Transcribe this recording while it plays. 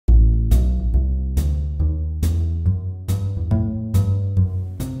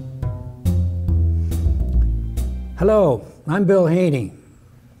Hello, I'm Bill Haney.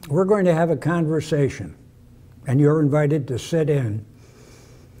 We're going to have a conversation, and you're invited to sit in.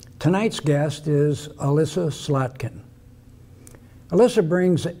 Tonight's guest is Elissa Slotkin. Elissa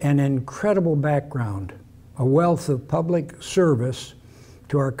brings an incredible background, a wealth of public service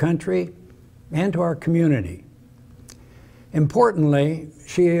to our country and to our community. Importantly,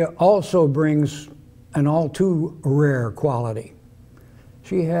 she also brings an all too rare quality.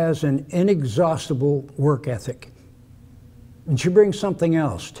 She has an inexhaustible work ethic. And she brings something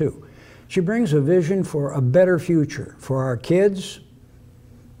else, too. She brings a vision for a better future for our kids,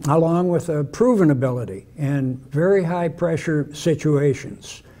 along with a proven ability in very high-pressure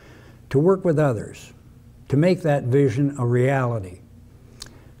situations to work with others, to make that vision a reality.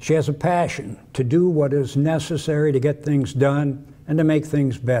 She has a passion to do what is necessary to get things done and to make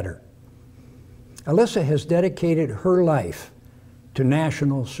things better. Elissa has dedicated her life to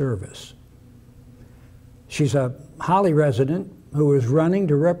national service. She's a Holly resident who is running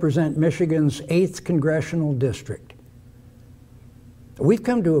to represent Michigan's 8th Congressional District. We've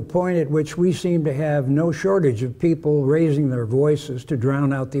come to a point at which we seem to have no shortage of people raising their voices to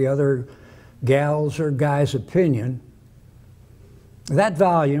drown out the other gal's or guy's opinion. That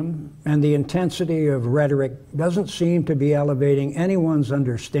volume and the intensity of rhetoric doesn't seem to be elevating anyone's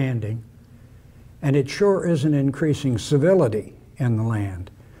understanding, and it sure isn't increasing civility in the land.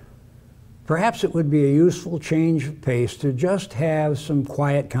 Perhaps it would be a useful change of pace to just have some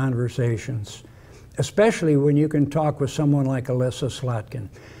quiet conversations, especially when you can talk with someone like Elissa Slotkin,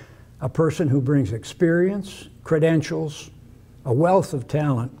 a person who brings experience, credentials, a wealth of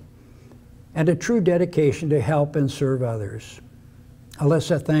talent, and a true dedication to help and serve others.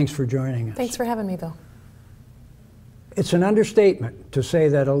 Elissa, thanks for joining us. Thanks for having me, Bill. It's an understatement to say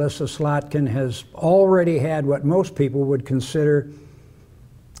that Elissa Slotkin has already had what most people would consider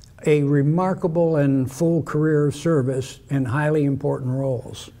a remarkable and full career of service in highly important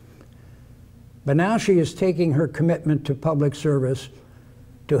roles. But now she is taking her commitment to public service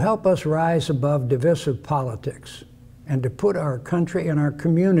to help us rise above divisive politics and to put our country and our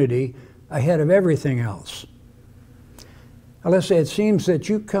community ahead of everything else. Elissa, it seems that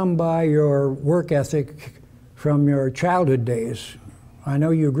you come by your work ethic from your childhood days. I know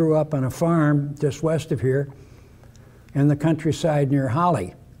you grew up on a farm just west of here in the countryside near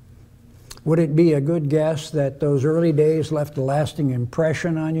Holly. Would it be a good guess that those early days left a lasting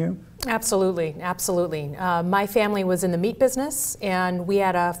impression on you? Absolutely, absolutely. My family was in the meat business, and we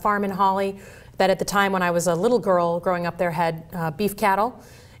had a farm in Holly that at the time when I was a little girl growing up there had beef cattle.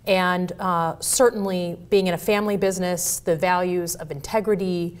 And certainly being in a family business, the values of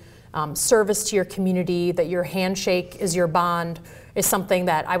integrity, service to your community, that your handshake is your bond, is something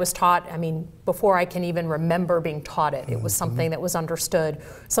that I was taught, I mean, before I can even remember being taught it. It was something that was understood,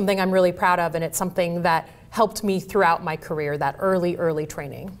 something I'm really proud of, and it's something that helped me throughout my career, that early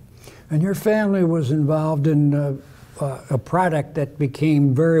training. And your family was involved in a product that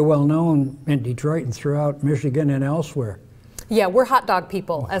became very well known in Detroit and throughout Michigan and elsewhere. Yeah, we're hot dog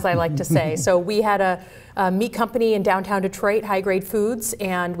people, as I like to say. So we had a meat company in downtown Detroit, High Grade Foods,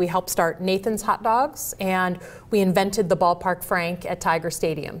 and we helped start Nathan's Hot Dogs, and we invented the Ballpark Frank at Tiger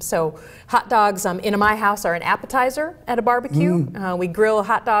Stadium. So hot dogs in my house are an appetizer at a barbecue. We grill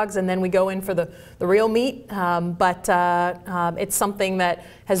hot dogs and then we go in for the real meat. But it's something that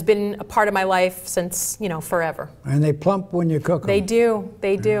has been a part of my life since, forever. And they plump when you cook them. They do,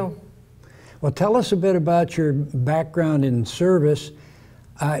 they do. Well, tell us a bit about your background in service.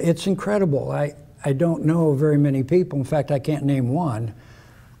 It's incredible. I don't know very many people, in fact, I can't name one,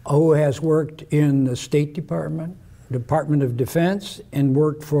 who has worked in the State Department, Department of Defense, and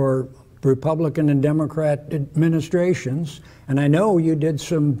worked for Republican and Democrat administrations. And I know you did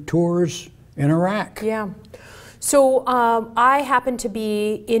some tours in Iraq. Yeah. So I happened to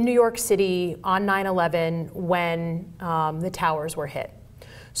be in New York City on 9/11 when the towers were hit.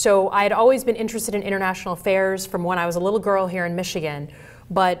 So I had always been interested in international affairs from when I was a little girl here in Michigan,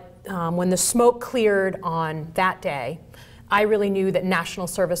 but when the smoke cleared on that day, I really knew that national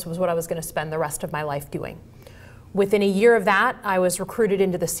service was what I was going to spend the rest of my life doing. Within a year of that, I was recruited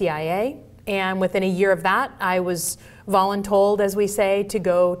into the CIA, and within a year of that, I was voluntold, as we say, to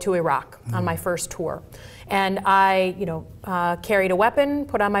go to Iraq on my first tour. And I, carried a weapon,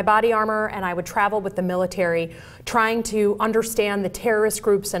 put on my body armor, and I would travel with the military, trying to understand the terrorist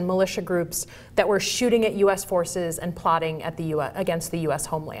groups and militia groups that were shooting at U.S. forces and plotting at against the U.S.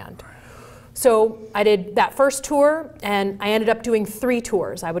 homeland. So I did that first tour, and I ended up doing 3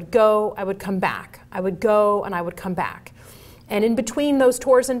 tours. I would go, I would come back. I would go, and I would come back. And in between those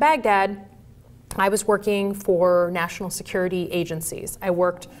tours in Baghdad, I was working for national security agencies. I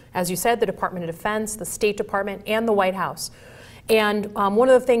worked, as you said, the Department of Defense, the State Department, and the White House. And one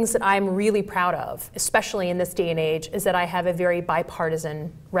of the things that I'm really proud of, especially in this day and age, is that I have a very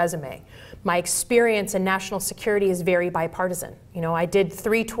bipartisan resume. My experience in national security is very bipartisan. You know, I did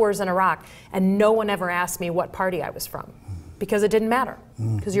 3 tours in Iraq, and no one ever asked me what party I was from, because it didn't matter,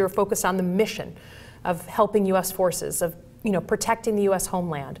 because you were focused on the mission of helping U.S. forces, of protecting the U.S.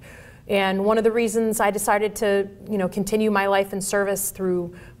 homeland. And one of the reasons I decided to continue my life in service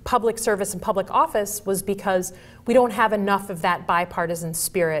through public service and public office was because we don't have enough of that bipartisan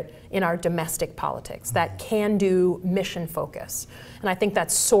spirit in our domestic politics, that can-do mission focus. And I think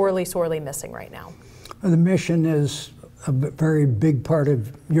that's sorely, sorely missing right now. The mission is a very big part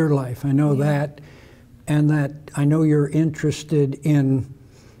of your life. I know that, and that I know you're interested in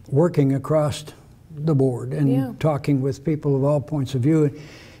working across the board and talking with people of all points of view,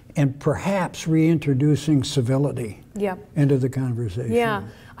 and perhaps reintroducing civility into the conversation. Yeah,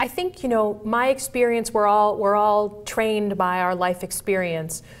 I think my experience, we're all trained by our life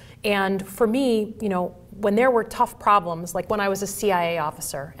experience, and for me, when there were tough problems, like when I was a CIA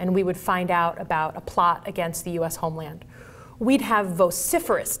officer and we would find out about a plot against the U.S. homeland, we'd have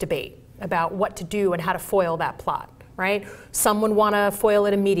vociferous debate about what to do and how to foil that plot. Right? Some would want to foil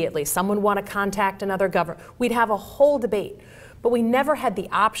it immediately. Some would want to contact another government. We'd have a whole debate. But we never had the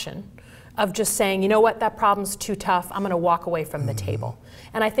option of just saying, you know what, that problem's too tough, I'm going to walk away from the table.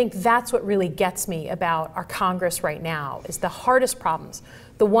 And I think that's what really gets me about our Congress right now, is the hardest problems,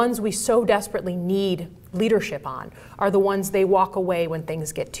 the ones we so desperately need leadership on, are the ones they walk away when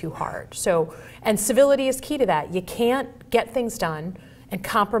things get too hard. So, and civility is key to that. You can't get things done and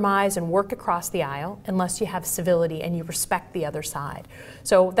compromise and work across the aisle unless you have civility and you respect the other side.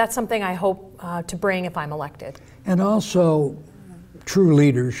 So that's something I hope to bring if I'm elected. And also, true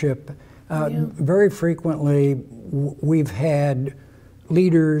leadership. Very frequently, we've had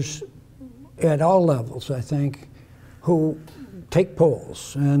leaders at all levels, I think, who take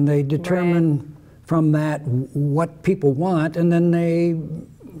polls and they determine from that what people want, and then they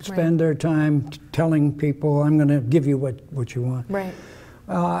spend their time telling people, I'm going to give you what you want. Right.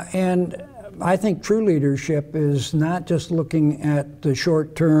 And I think true leadership is not just looking at the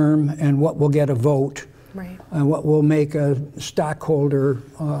short term and what will get a vote, and what will make a stockholder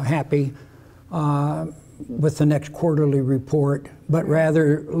happy with the next quarterly report, but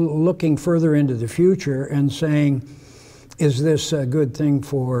rather looking further into the future and saying, is this a good thing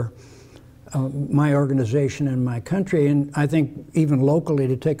for my organization and my country? And I think even locally,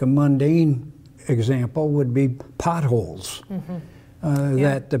 to take a mundane example, would be potholes.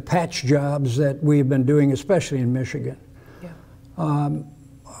 That the patch jobs that we've been doing, especially in Michigan.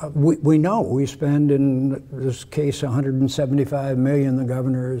 We know we spend, in this case, $175 million the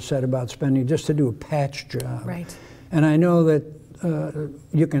governor has said about spending just to do a patch job. And I know that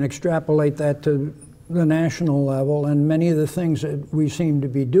you can extrapolate that to the national level, and many of the things that we seem to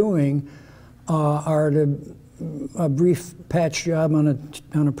be doing are a brief patch job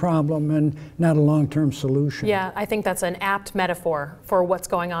on a problem and not a long-term solution. Yeah, I think that's an apt metaphor for what's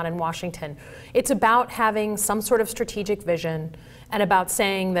going on in Washington. It's about having some sort of strategic vision, and about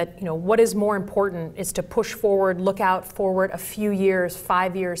saying that what is more important is to push forward, look out forward a few years,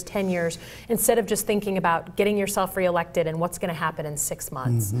 5 years, 10 years, instead of just thinking about getting yourself reelected and what's going to happen in 6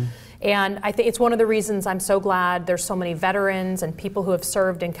 months. And I think it's one of the reasons I'm so glad there's so many veterans and people who have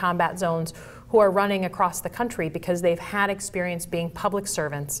served in combat zones who are running across the country, because they've had experience being public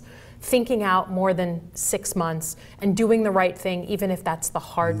servants, thinking out more than 6 months and doing the right thing, even if that's the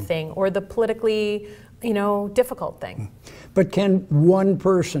hard thing or the politically difficult thing. But can one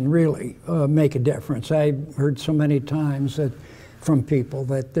person really make a difference? I heard so many times that from people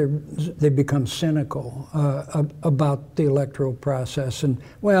that they become cynical about the electoral process, and,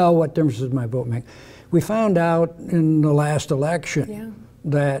 well, what difference does my vote make? We found out in the last election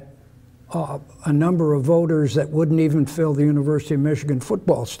that a number of voters that wouldn't even fill the University of Michigan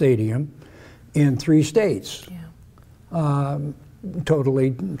football stadium in 3 states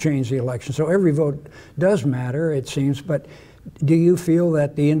totally changed the election. So every vote does matter, it seems, but do you feel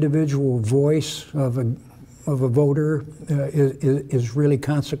that the individual voice of a voter is really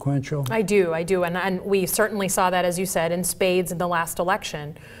consequential? I do, and we certainly saw that, as you said, in spades in the last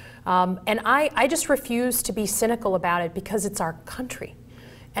election. And I just refuse to be cynical about it, because it's our country.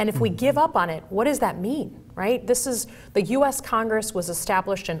 And if we give up on it, what does that mean, right? The U.S. Congress was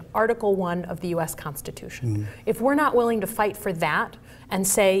established in Article I of the U.S. Constitution. If we're not willing to fight for that and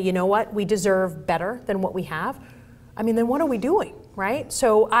say, you know what, we deserve better than what we have, I mean, then what are we doing, right?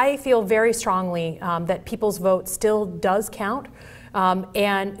 So I feel very strongly that people's vote still does count.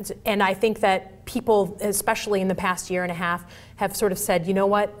 And I think that people, especially in the past year and a half, have sort of said, you know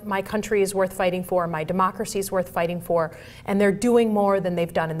what, my country is worth fighting for, my democracy is worth fighting for, and they're doing more than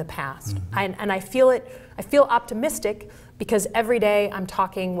they've done in the past. And I feel optimistic because every day I'm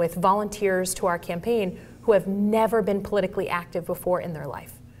talking with volunteers to our campaign who have never been politically active before in their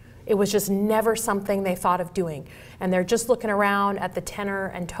life. It was just never something they thought of doing. And they're just looking around at the tenor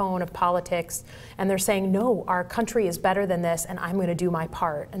and tone of politics, and they're saying, no, our country is better than this, and I'm going to do my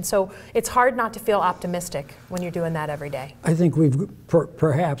part. And so it's hard not to feel optimistic when you're doing that every day. I think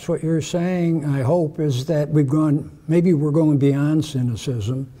perhaps what you're saying, I hope, is that maybe we're going beyond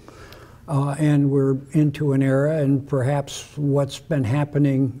cynicism, and we're into an era, and perhaps what's been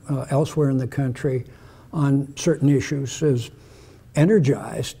happening elsewhere in the country on certain issues has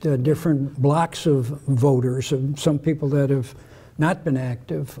energized different blocks of voters, and some people that have not been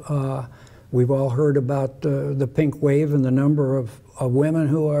active. We've all heard about the pink wave and the number of women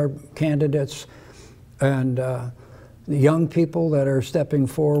who are candidates, and the young people that are stepping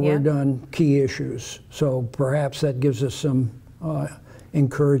forward on key issues. So perhaps that gives us some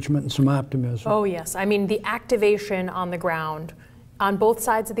encouragement and some optimism. Oh yes, I mean the activation on the ground on both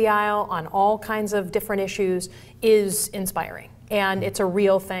sides of the aisle on all kinds of different issues is inspiring. And it's a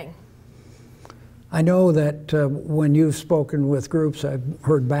real thing. I know that when you've spoken with groups, I've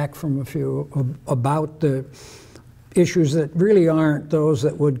heard back from a few about the issues that really aren't those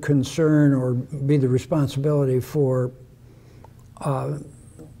that would concern or be the responsibility for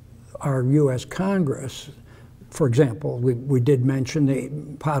our U.S. Congress. For example, we did mention the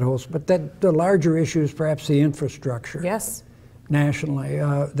potholes, but that the larger issue is perhaps the infrastructure. Yes. Nationally,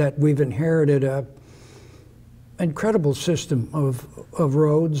 that we've inherited a incredible system of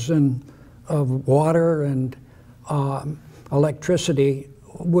roads and of water and electricity,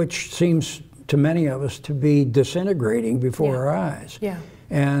 which seems to many of us to be disintegrating before our eyes. Yeah.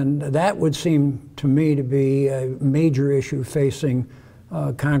 And that would seem to me to be a major issue facing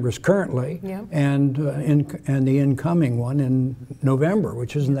Congress currently, and the incoming one in November,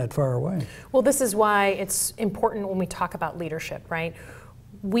 which isn't that far away. Well, this is why it's important when we talk about leadership, right?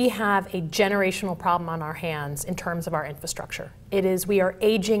 We have a generational problem on our hands in terms of our infrastructure. We are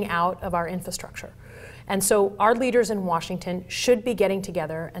aging out of our infrastructure. And so our leaders in Washington should be getting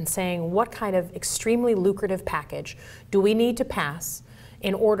together and saying, what kind of extremely lucrative package do we need to pass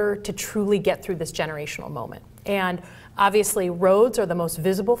in order to truly get through this generational moment? And obviously roads are the most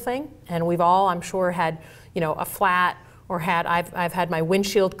visible thing, and we've all, I'm sure, had, a flat or I've had my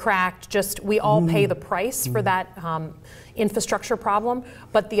windshield cracked. We all pay the price for that infrastructure problem.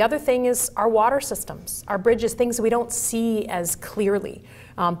 But the other thing is our water systems, our bridges, things we don't see as clearly,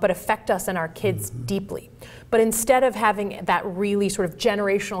 but affect us and our kids deeply. But instead of having that really sort of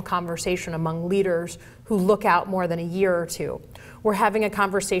generational conversation among leaders who look out more than a year or two, we're having a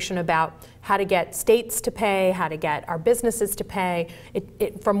conversation about how to get states to pay, how to get our businesses to pay.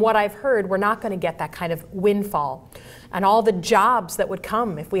 From what I've heard, we're not going to get that kind of windfall and all the jobs that would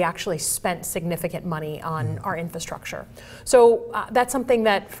come if we actually spent significant money on our infrastructure. So that's something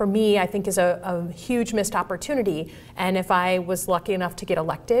that, for me, I think is a huge missed opportunity. And if I was lucky enough to get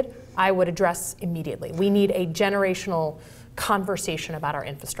elected, I would address immediately. We need a generational conversation about our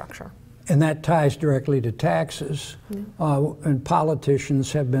infrastructure. And that ties directly to taxes. And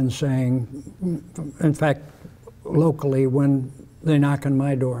politicians have been saying, in fact, locally, when they knock on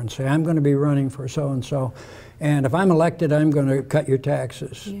my door and say, I'm going to be running for so-and-so, and if I'm elected, I'm going to cut your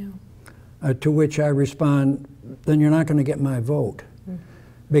taxes. To which I respond, then you're not going to get my vote.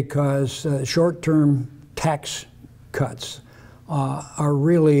 Because short-term tax cuts are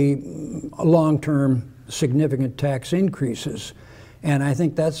really long-term significant tax increases. And I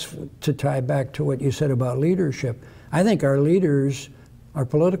think that's to tie back to what you said about leadership. I think our leaders, our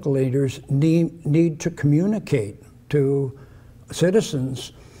political leaders, need to communicate to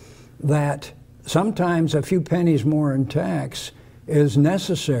citizens that sometimes a few pennies more in tax is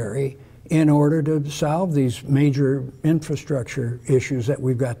necessary in order to solve these major infrastructure issues that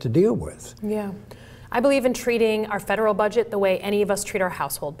we've got to deal with. Yeah. I believe in treating our federal budget the way any of us treat our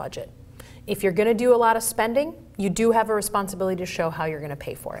household budget. If you're going to do a lot of spending, you do have a responsibility to show how you're going to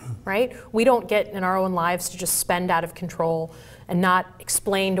pay for it, right? We don't get in our own lives to just spend out of control and not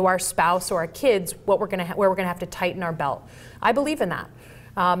explain to our spouse or our kids what where we're going to have to tighten our belt. I believe in that.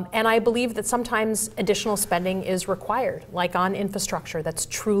 And I believe that sometimes additional spending is required, like on infrastructure. That's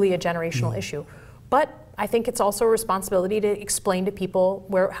truly a generational issue. But I think it's also a responsibility to explain to people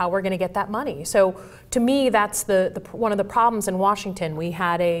how we're going to get that money. So to me, that's one of the problems in Washington. We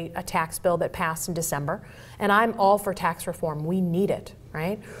had a tax bill that passed in December, and I'm all for tax reform. We need it,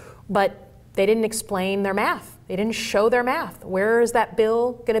 right? But they didn't explain their math. They didn't show their math. Where is that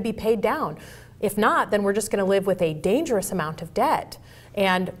bill going to be paid down? If not, then we're just going to live with a dangerous amount of debt.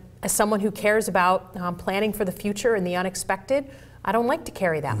 And as someone who cares about planning for the future and the unexpected, I don't like to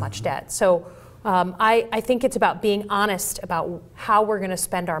carry that much debt. So I think it's about being honest about how we're going to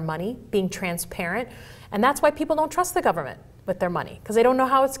spend our money, being transparent. And that's why people don't trust the government with their money, because they don't know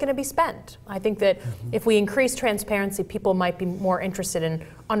how it's going to be spent. I think that if we increase transparency, people might be more interested in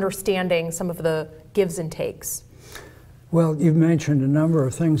understanding some of the gives and takes. Well, you've mentioned a number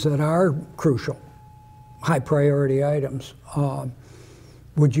of things that are crucial, high priority items.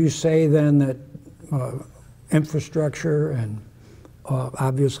 Would you say then that infrastructure and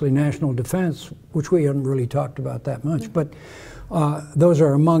obviously national defense, which we haven't really talked about that much, but those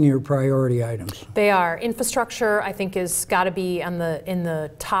are among your priority items? They are. Infrastructure, I think, is got to be in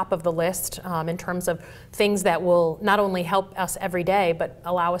the top of the list in terms of things that will not only help us every day, but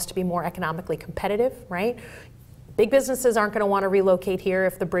allow us to be more economically competitive, right? Big businesses aren't going to want to relocate here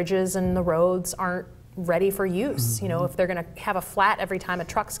if the bridges and the roads aren't ready for use. You know, if they're going to have a flat every time a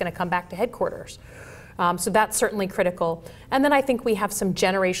truck's going to come back to headquarters. So that's certainly critical. And then I think we have some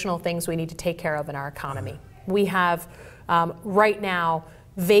generational things we need to take care of in our economy. We have right now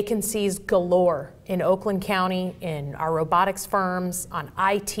vacancies galore in Oakland County, in our robotics firms, on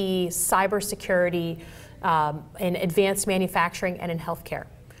IT, cybersecurity, in advanced manufacturing, and in healthcare.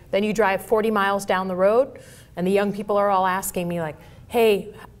 Then you drive 40 miles down the road, and the young people are all asking me like,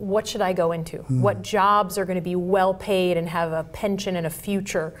 hey, what should I go into? What jobs are going to be well paid and have a pension and a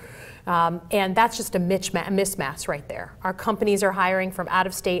future? And that's just a mismatch right there. Our companies are hiring from out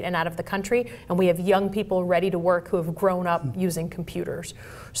of state and out of the country, and we have young people ready to work who have grown up using computers.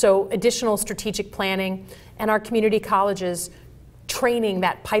 So additional strategic planning, and our community colleges training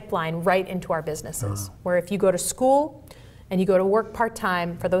that pipeline right into our businesses, where if you go to school and you go to work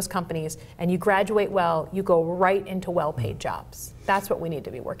part-time for those companies and you graduate well, you go right into well-paid jobs. That's what we need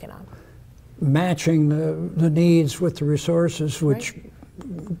to be working on. Matching the needs with the resources, which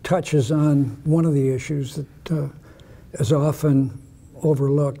touches on one of the issues that is often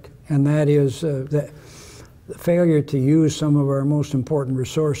overlooked, and that is the failure to use some of our most important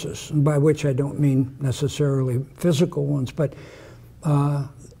resources, and by which I don't mean necessarily physical ones, but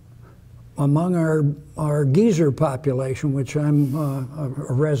among our geezer population, which I'm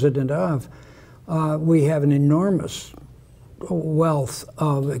a resident of, we have an enormous wealth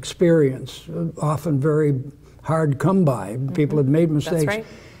of experience, often very hard come by. People have made mistakes. That's right.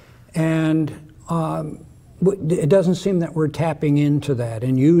 And it doesn't seem that we're tapping into that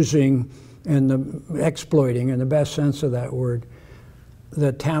and using and exploiting, in the best sense of that word,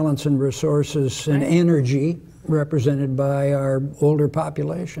 the talents and resources and energy represented by our older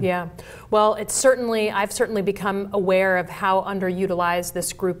population. Yeah, well, I've certainly become aware of how underutilized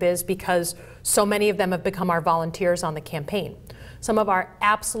this group is, because so many of them have become our volunteers on the campaign. Some of our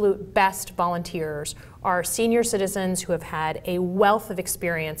absolute best volunteers are senior citizens who have had a wealth of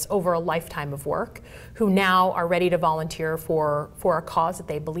experience over a lifetime of work, who now are ready to volunteer for a cause that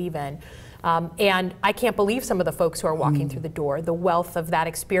they believe in. And I can't believe some of the folks who are walking through the door, the wealth of that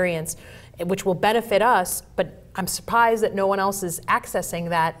experience, which will benefit us, but I'm surprised that no one else is accessing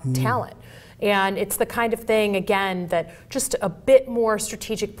that talent. And it's the kind of thing, again, that just a bit more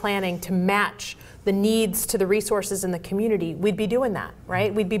strategic planning to match the needs to the resources in the community, we'd be doing that,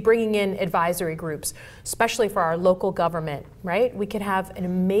 right? We'd be bringing in advisory groups, especially for our local government, right? We could have an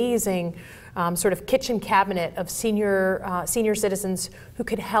amazing sort of kitchen cabinet of senior citizens who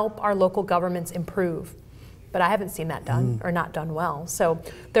could help our local governments improve. But I haven't seen that done, or not done well. So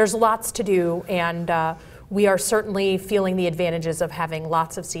there's lots to do, and we are certainly feeling the advantages of having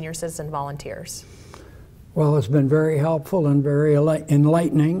lots of senior citizen volunteers. Well, it's been very helpful and very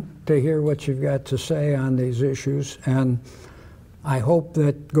enlightening to hear what you've got to say on these issues, and I hope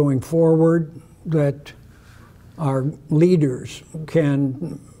that going forward that our leaders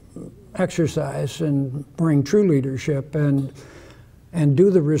can exercise and bring true leadership and do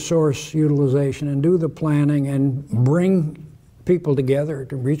the resource utilization and do the planning and bring people together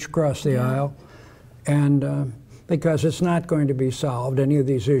to reach across the aisle, and because it's not going to be solved, any of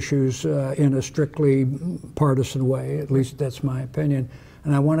these issues, in a strictly partisan way. At least that's my opinion.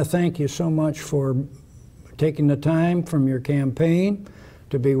 And I want to thank you so much for taking the time from your campaign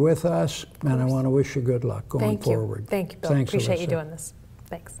to be with us, and I want to wish you good luck going forward. Thank you, Bill. Thanks, Appreciate Elissa. you doing this.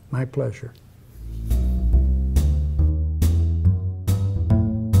 Thanks. My pleasure.